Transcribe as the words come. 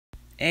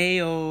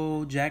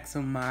Ayo,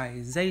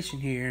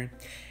 Jacksonmization here,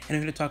 and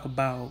I'm going to talk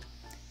about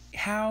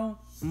how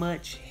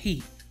much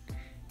heat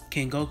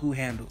can Goku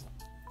handle.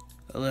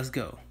 Let's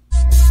go.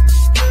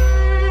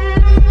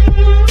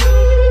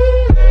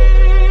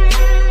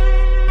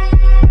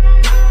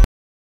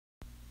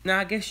 Now,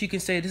 I guess you can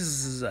say this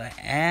is an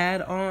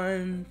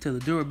add-on to the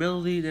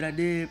durability that I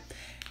did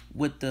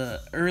with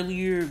the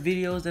earlier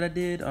videos that I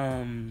did.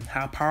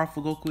 How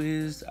powerful Goku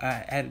is.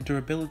 I added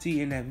durability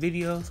in that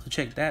video, so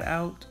check that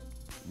out.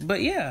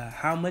 But yeah,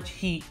 how much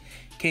heat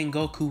can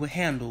Goku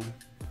handle?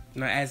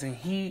 Now, as in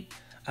heat,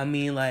 I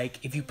mean like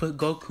if you put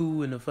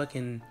Goku in a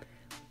fucking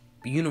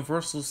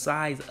universal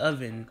size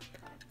oven,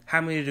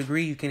 how many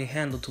degrees can he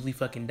handle till he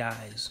fucking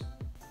dies?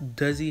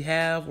 Does he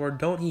have or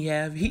don't he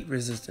have heat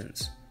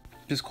resistance?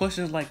 Just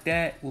questions like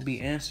that will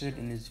be answered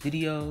in this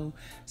video,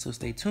 so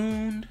stay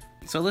tuned.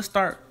 So let's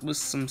start with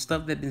some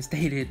stuff that's been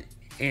stated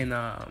and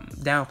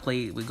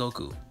downplayed with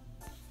Goku.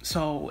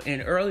 So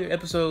in earlier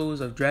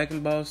episodes of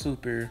Dragon Ball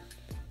Super,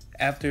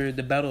 after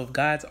the Battle of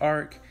Gods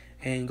arc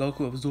and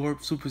Goku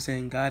absorbed Super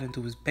Saiyan God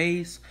into his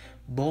base,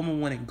 Bulma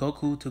wanted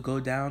Goku to go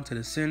down to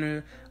the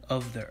center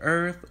of the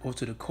earth or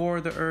to the core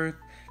of the earth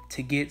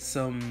to get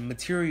some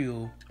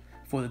material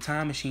for the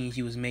time machine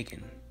he was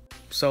making.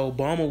 So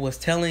Bulma was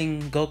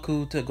telling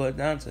Goku to go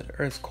down to the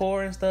Earth's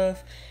core and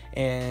stuff,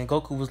 and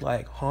Goku was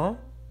like, huh?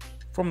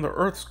 From the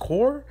Earth's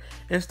core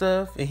and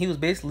stuff? And he was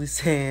basically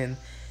saying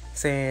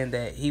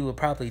that he would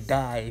probably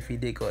die if he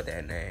did go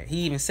down there.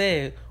 He even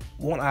said,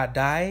 won't I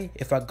die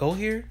if I go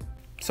here?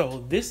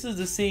 So this is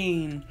the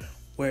scene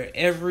where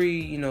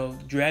every,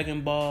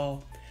 Dragon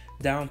Ball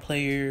down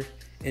player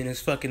and his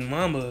fucking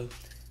mama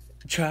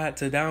tried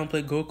to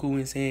downplay Goku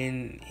and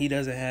saying he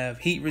doesn't have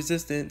heat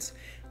resistance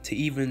to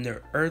even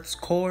the Earth's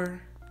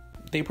core.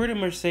 They pretty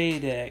much say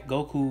that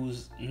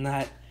Goku's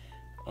not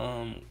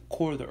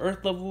core of the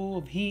Earth level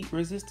of heat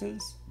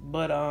resistance,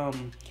 but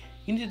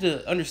you need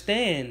to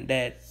understand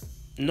that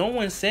no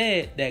one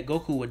said that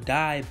Goku would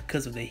die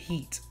because of the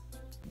heat.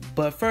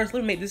 But first,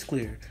 let me make this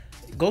clear.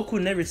 Goku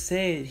never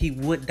said he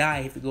would die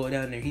if he go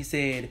down there. He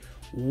said,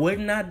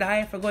 wouldn't I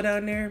die if I go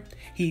down there?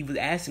 He was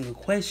asking a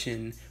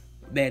question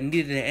that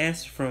needed an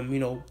answer from,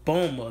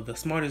 Bulma, the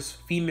smartest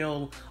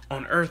female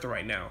on Earth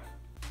right now.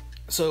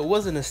 So it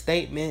wasn't a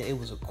statement, it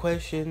was a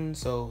question.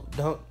 So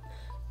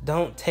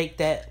don't take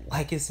that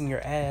like it's in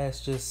your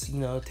ass. Just,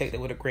 take that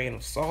with a grain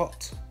of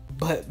salt.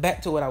 But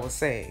back to what I was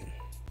saying.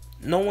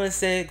 No one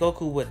said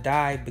Goku would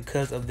die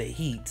because of the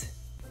heat.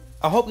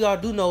 I hope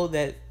y'all do know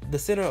that the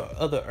center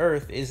of the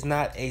earth is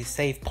not a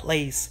safe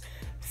place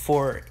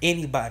for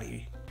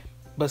anybody.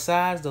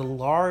 Besides the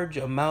large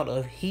amount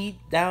of heat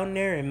down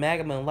there in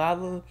magma and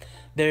lava,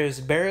 there's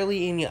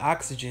barely any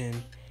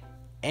oxygen.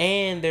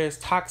 And there's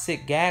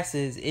toxic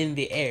gases in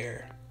the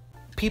air.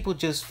 People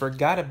just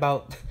forgot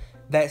about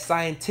that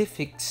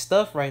scientific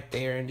stuff right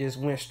there and just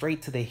went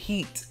straight to the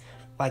heat.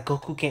 Like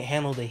Goku can't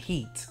handle the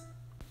heat.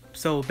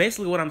 So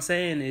basically what I'm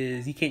saying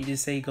is you can't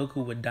just say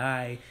Goku would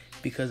die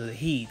because of the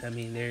heat. I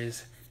mean,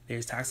 there's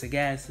toxic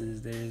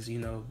gases. There's,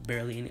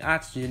 barely any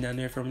oxygen down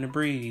there for him to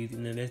breathe.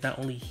 And then there's not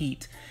only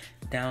heat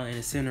down in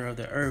the center of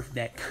the earth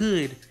that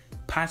could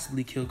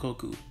possibly kill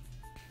Goku.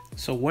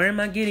 So where am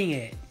I getting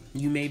at?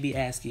 You may be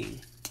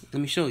asking. Let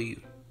me show you.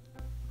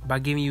 By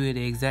giving you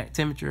the exact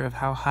temperature of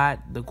how hot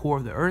the core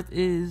of the earth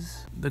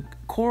is. The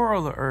core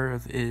of the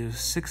earth is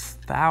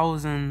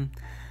 6,000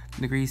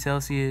 degrees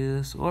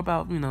Celsius, or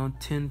about,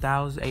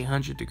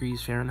 10,800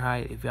 degrees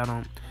Fahrenheit if y'all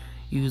don't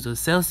use a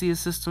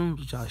Celsius system,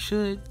 which y'all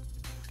should.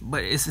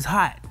 But it's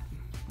hot.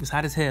 It's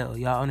hot as hell.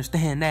 Y'all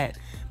understand that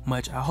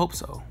much? I hope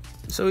so.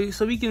 So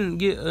we can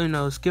get,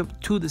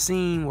 skip to the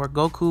scene where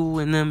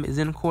Goku and them is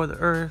in the core of the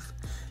earth,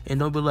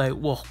 and they'll be like,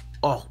 well,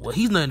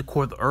 he's not in the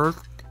core of the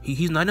earth.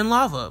 He's not in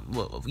lava.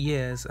 Well,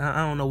 yes,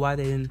 I don't know why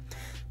they didn't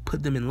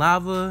put them in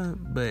lava,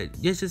 but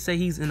let's just say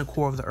he's in the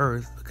core of the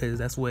earth because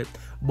that's what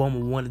Bulma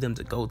wanted them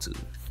to go to.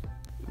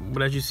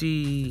 But as you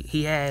see,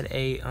 he had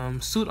a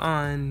suit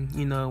on,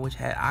 which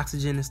had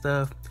oxygen and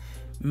stuff,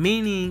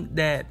 meaning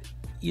that,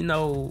 he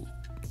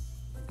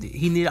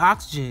needed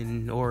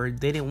oxygen, or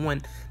they didn't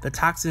want the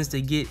toxins to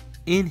get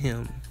in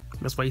him.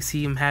 That's why you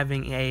see him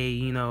having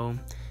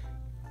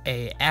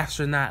a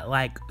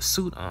astronaut-like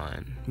suit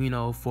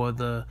on, for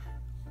the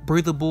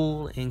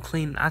breathable and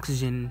clean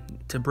oxygen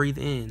to breathe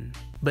in.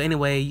 But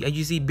anyway, as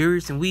you see,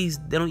 Beerus and Whis,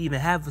 they don't even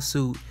have a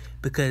suit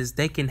because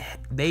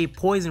they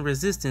poison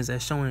resistance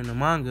as shown in the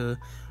manga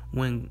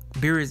when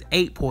Beerus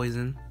ate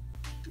poison,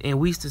 and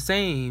Whis the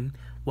same,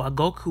 while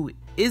Goku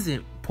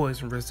isn't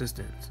poison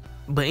resistant.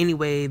 But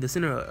anyway, the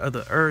center of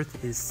the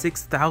earth is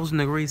 6,000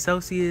 degrees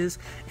Celsius,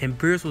 and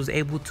Beerus was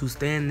able to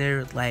stand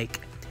there like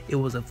it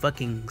was a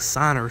fucking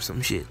sauna or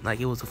some shit, like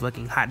it was a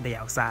fucking hot day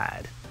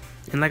outside.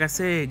 And like I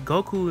said,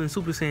 Goku and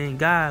Super Saiyan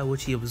God,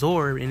 which he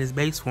absorbed in his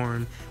base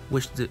form,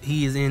 which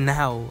he is in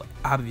now,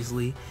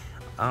 obviously,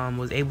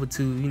 was able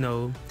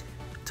to,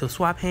 to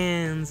swap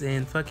hands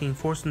and fucking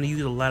force him to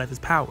use a lot of his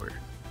power.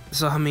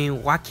 So, I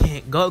mean, why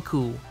can't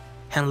Goku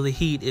handle the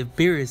heat if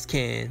Beerus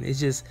can? It's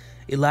just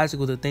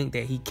illogical to think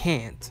that he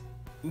can't.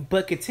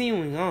 But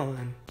continuing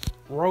on,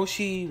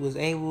 Roshi was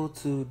able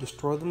to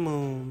destroy the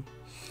moon.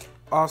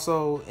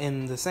 Also,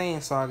 in the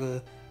Saiyan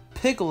saga,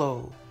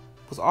 Piccolo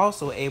was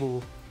also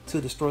able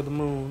to destroy the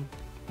moon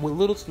with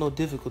little to no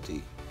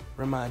difficulty,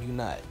 remind you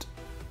not.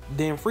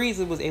 Then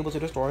Frieza was able to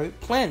destroy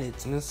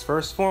planets in his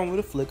first form with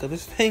a flick of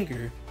his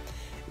finger.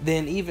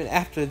 Then even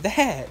after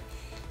that,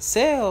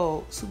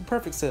 Cell, Super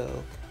Perfect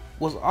Cell,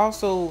 was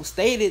also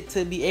stated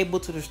to be able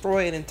to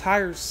destroy an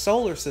entire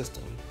solar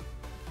system.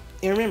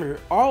 And remember,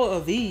 all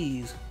of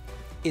these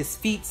is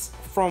feats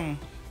from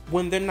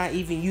when they're not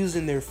even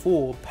using their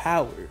full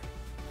power.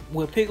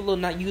 With Piccolo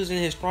not using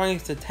his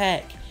strongest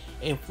attack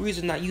and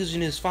Frieza not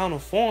using his final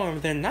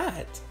form, they're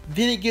not.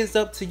 Then it gets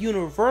up to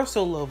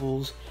universal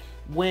levels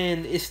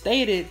when it's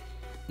stated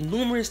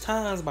numerous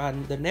times by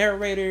the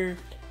narrator,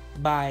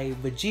 by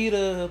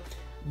Vegeta,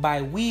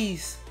 by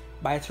Whis,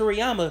 by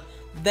Toriyama,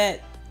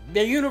 that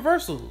they're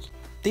universals.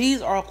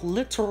 These are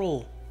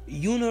literal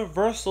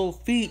universal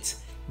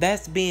feats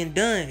that's being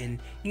done,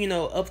 you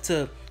know, up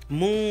to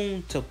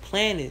moon, to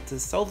planet, to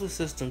solar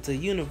system, to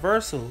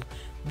universal.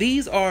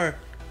 These are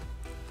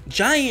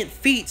giant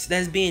feats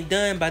that's being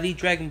done by these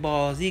Dragon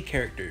Ball Z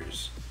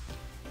characters.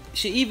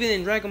 Shit, even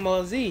in Dragon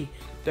Ball Z,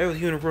 there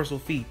was universal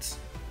feats.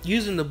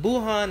 Using the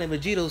Buhan and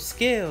Vegito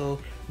scale,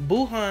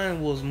 Buhan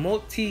was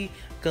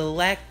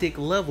multi-galactic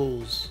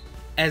levels,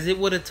 as it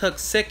would have took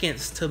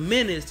seconds to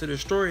minutes to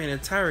destroy an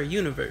entire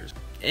universe.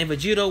 And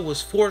Vegito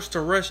was forced to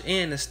rush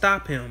in to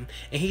stop him,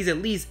 and he's at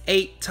least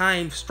 8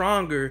 times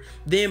stronger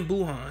than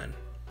Buhan.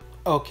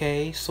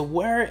 Okay, so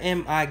where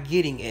am I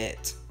getting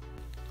at?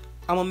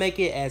 I'm gonna make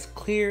it as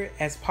clear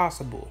as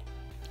possible.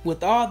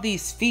 With all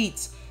these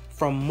feats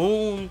from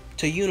moon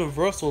to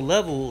universal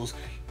levels,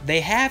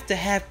 they have to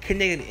have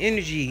kinetic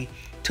energy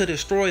to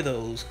destroy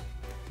those.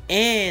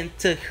 And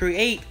to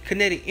create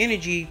kinetic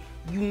energy,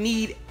 you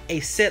need a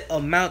set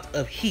amount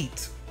of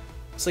heat.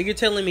 So you're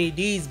telling me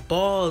these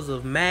balls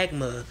of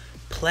magma,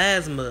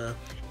 plasma,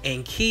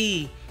 and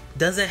ki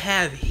doesn't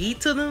have heat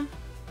to them?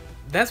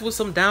 That's what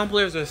some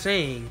downplayers are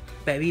saying,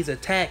 that these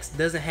attacks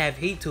doesn't have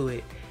heat to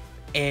it.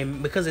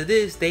 And because of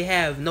this, they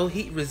have no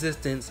heat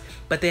resistance,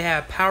 but they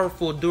have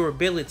powerful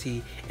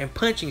durability and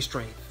punching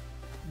strength.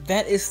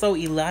 That is so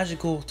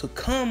illogical to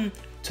come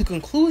to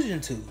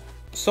conclusion to.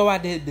 So I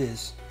did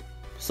this.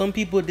 Some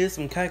people did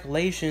some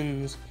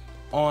calculations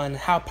on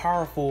how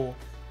powerful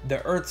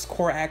the Earth's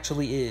core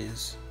actually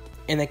is,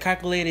 and they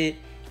calculated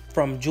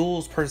from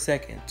joules per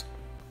second.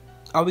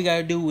 All we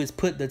gotta do is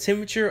put the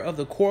temperature of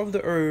the core of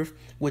the Earth,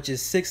 which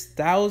is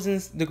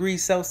 6,000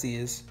 degrees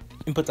Celsius,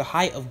 and put the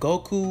height of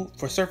Goku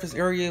for surface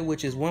area,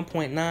 which is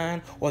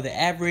 1.9, or the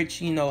average,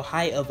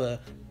 height of a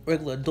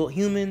regular adult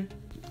human.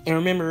 And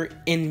remember,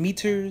 in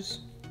meters,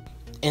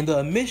 and the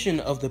emission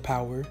of the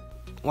power,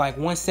 like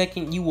 1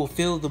 second you will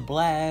feel the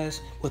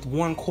blast with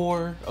 1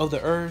 core of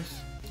the Earth.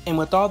 And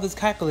with all this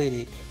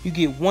calculated, you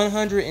get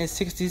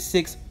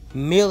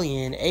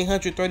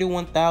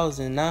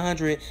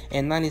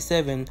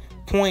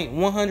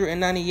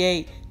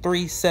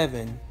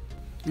 166,831,997.19837.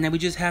 Now we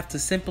just have to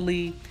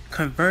simply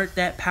convert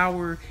that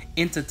power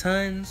into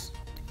tons,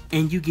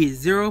 and you get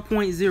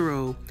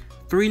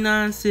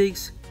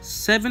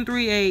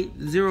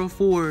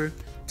 0.0396,738,04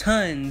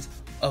 tons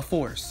of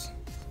force.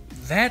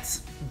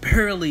 That's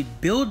barely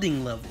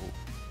building level.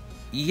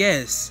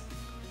 Yes,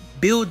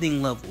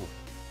 building level.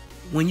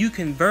 When you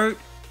convert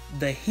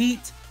the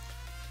heat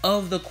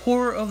of the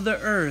core of the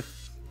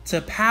Earth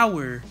to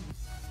power,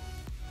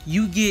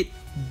 you get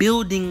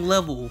building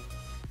level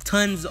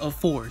tons of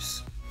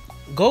force.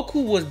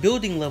 Goku was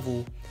building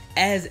level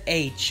as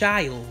a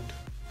child.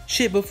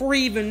 Shit, before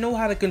he even know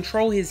how to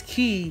control his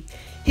ki,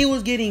 he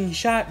was getting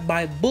shot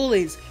by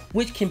bullets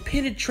which can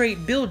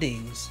penetrate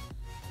buildings,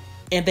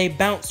 and they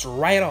bounce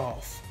right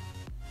off.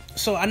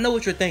 So I know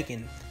what you're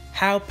thinking.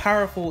 How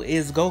powerful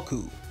is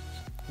Goku?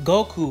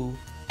 Goku,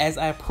 as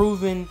I've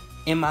proven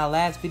in my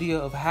last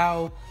video of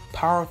how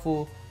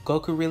powerful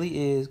Goku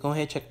really is, go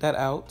ahead and check that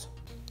out.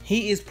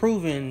 He is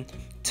proven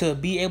to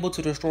be able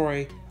to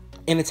destroy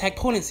an attack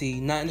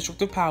potency, not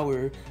indestructible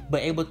power,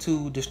 but able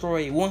to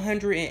destroy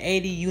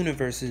 180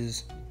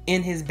 universes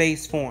in his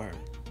base form.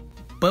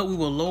 But we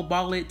will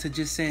lowball it to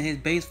just saying his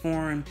base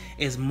form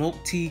is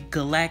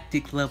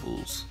multi-galactic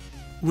levels.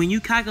 When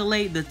you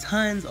calculate the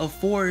tons of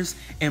force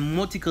and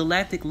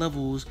multi-galactic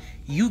levels,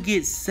 you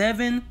get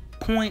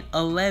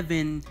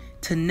 7.11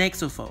 to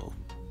Nexafo.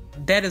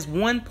 That is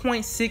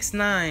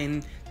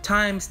 1.69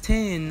 times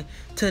 10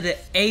 to the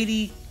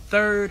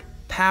 83rd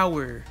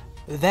power.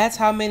 That's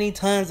how many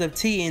tons of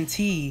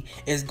TNT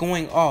is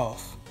going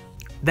off.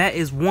 That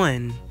is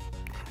 1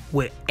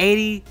 with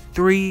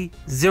 83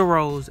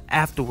 zeros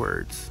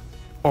afterwards,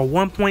 or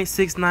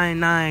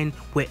 1.699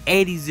 with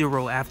 80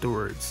 zero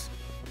afterwards.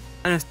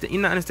 You're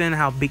not understanding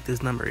how big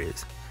this number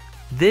is.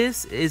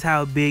 This is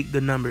how big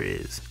the number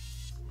is.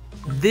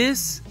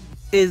 This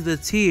is the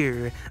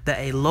tier that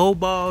a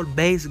lowballed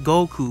base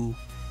Goku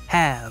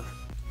have.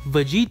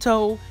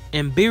 Vegito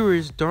and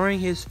Beerus during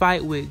his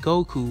fight with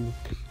Goku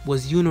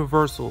was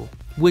universal.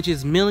 which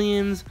is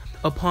millions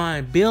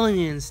upon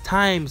billions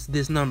times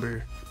this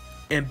number.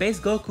 And base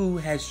Goku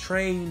has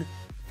trained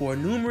for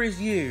numerous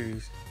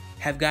years,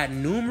 have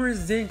gotten numerous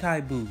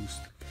Zenkai boosts.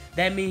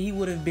 That means he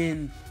would have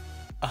been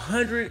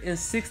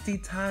 160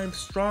 times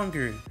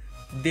stronger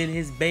than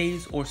his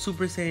base or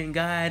Super Saiyan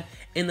God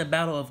in the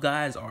Battle of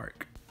Gods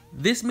arc.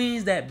 This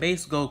means that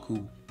base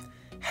Goku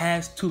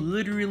has to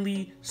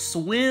literally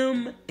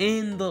swim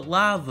in the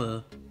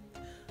lava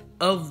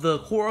of the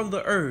core of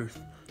the earth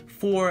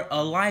for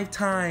a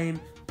lifetime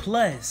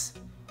plus,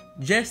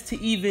 just to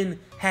even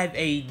have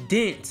a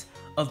dent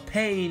of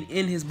pain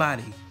in his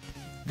body.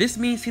 This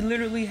means he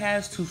literally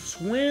has to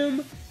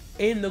swim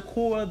in the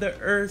core of the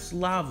earth's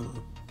lava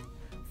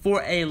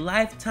for a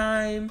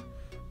lifetime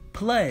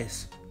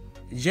plus,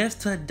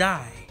 just to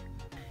die.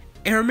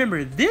 And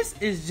remember, this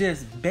is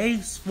just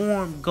base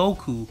form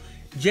Goku.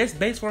 Just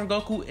base form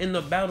Goku in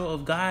the Battle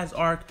of Gods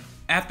arc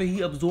after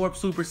he absorbed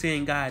Super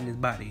Saiyan God in his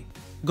body.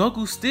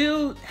 Goku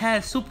still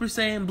has Super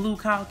Saiyan Blue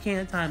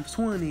Kaioken times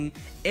 20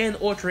 and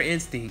Ultra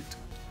Instinct.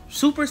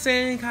 Super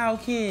Saiyan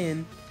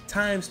Kaioken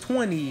times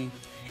 20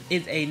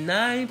 is a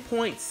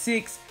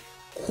 9.6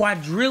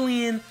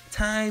 quadrillion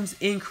times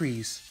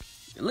increase.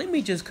 Let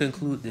me just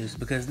conclude this,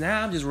 because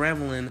now I'm just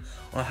rambling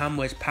on how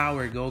much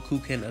power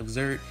Goku can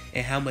exert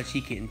and how much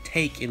he can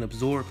take and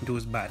absorb into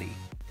his body.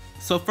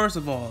 So first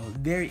of all,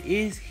 there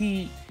is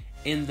heat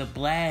in the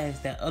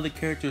blast that other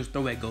characters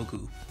throw at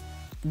Goku.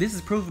 This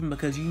is proven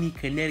because you need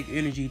kinetic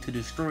energy to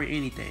destroy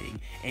anything,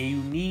 and you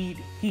need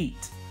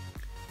heat.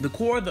 The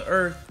core of the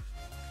earth,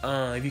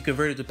 if you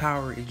convert it to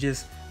power, is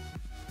just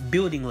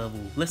building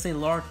level. Let's say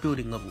large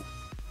building level.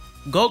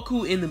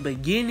 Goku in the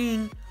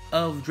beginning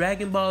of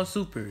Dragon Ball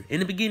Super, in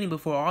the beginning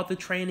before all the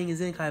training and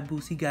Zenkai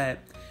boosts he got,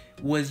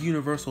 was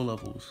universal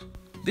levels.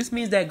 This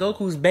means that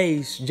Goku's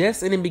base,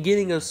 just in the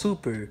beginning of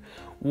Super,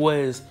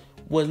 was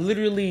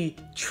literally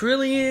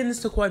trillions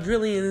to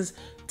quadrillions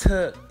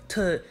to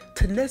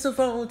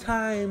Nesiphone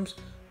times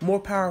more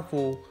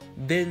powerful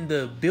than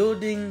the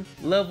building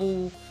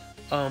level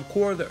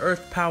core of the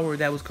earth power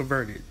that was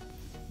converted.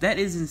 That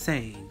is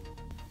insane.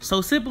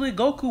 So simply,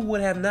 Goku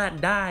would have not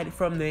died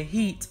from the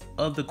heat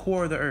of the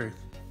core of the earth.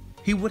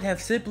 He would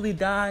have simply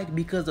died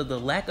because of the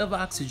lack of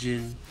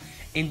oxygen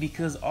and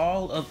because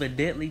all of the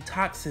deadly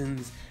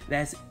toxins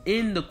that's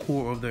in the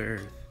core of the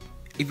earth.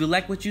 If you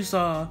like what you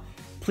saw,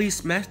 please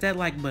smash that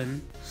like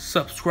button,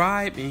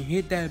 subscribe, and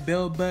hit that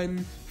bell button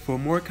for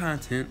more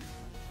content.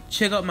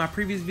 Check out my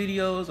previous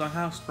videos on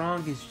how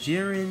strong is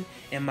Jiren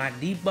and my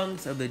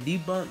debunks of the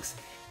debunks.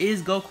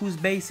 Is Goku's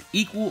base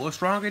equal or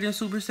stronger than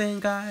Super Saiyan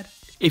God?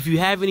 If you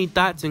have any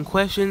thoughts and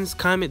questions,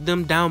 comment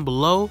them down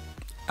below.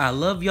 I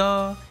love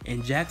y'all,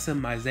 and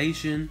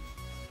Jacksonmization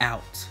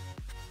out.